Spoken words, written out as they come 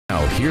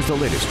Here's the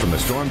latest from the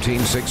Storm Team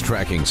 6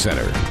 Tracking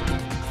Center.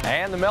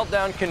 And the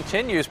meltdown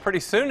continues. Pretty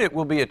soon it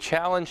will be a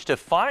challenge to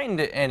find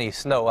any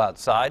snow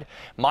outside.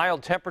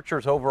 Mild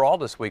temperatures overall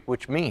this week,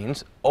 which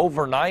means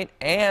overnight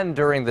and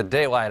during the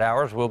daylight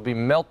hours we'll be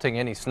melting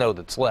any snow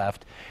that's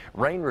left.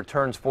 Rain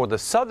returns for the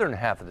southern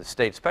half of the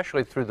state,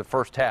 especially through the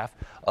first half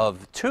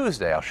of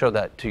Tuesday. I'll show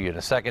that to you in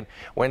a second.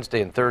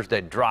 Wednesday and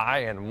Thursday, dry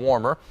and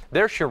warmer.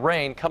 There's your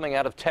rain coming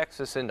out of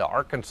Texas into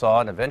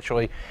Arkansas and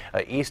eventually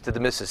east of the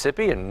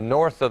Mississippi and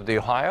north of the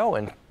Ohio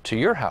and to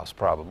your house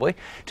probably.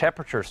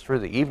 Temperatures through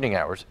the evening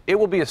hours. It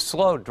will be a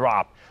slow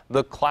drop.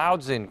 The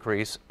clouds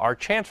increase. Our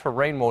chance for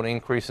rain won't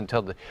increase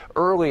until the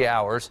early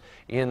hours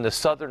in the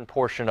southern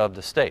portion of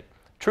the state.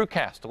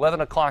 TrueCast,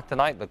 11 o'clock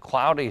tonight, the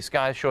cloudy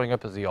skies showing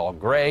up as the all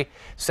gray.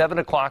 7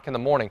 o'clock in the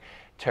morning,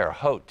 Terre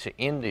Haute to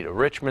Indy to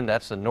Richmond.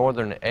 That's the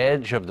northern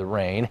edge of the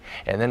rain.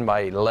 And then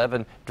by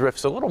 11,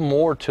 drifts a little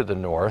more to the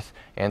north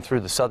and through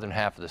the southern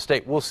half of the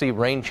state. We'll see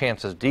rain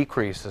chances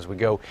decrease as we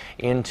go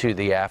into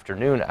the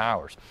afternoon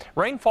hours.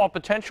 Rainfall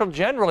potential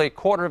generally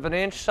 1/4 of an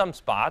inch, some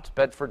spots.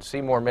 Bedford,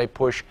 Seymour may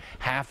push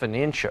 1/2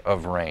 inch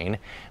of rain.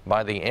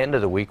 By the end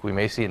of the week, we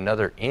may see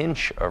another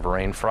inch of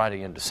rain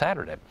Friday into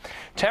Saturday.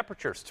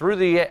 Temperatures through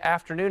the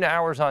afternoon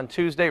hours on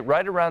Tuesday,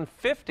 right around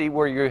 50,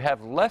 where you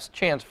have less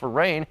chance for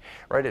rain,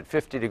 right at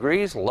 50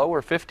 degrees,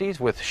 lower 50s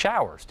with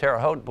showers. Terre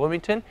Haute,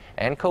 Bloomington,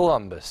 and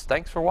Columbus.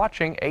 Thanks for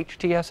watching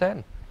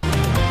HTSN.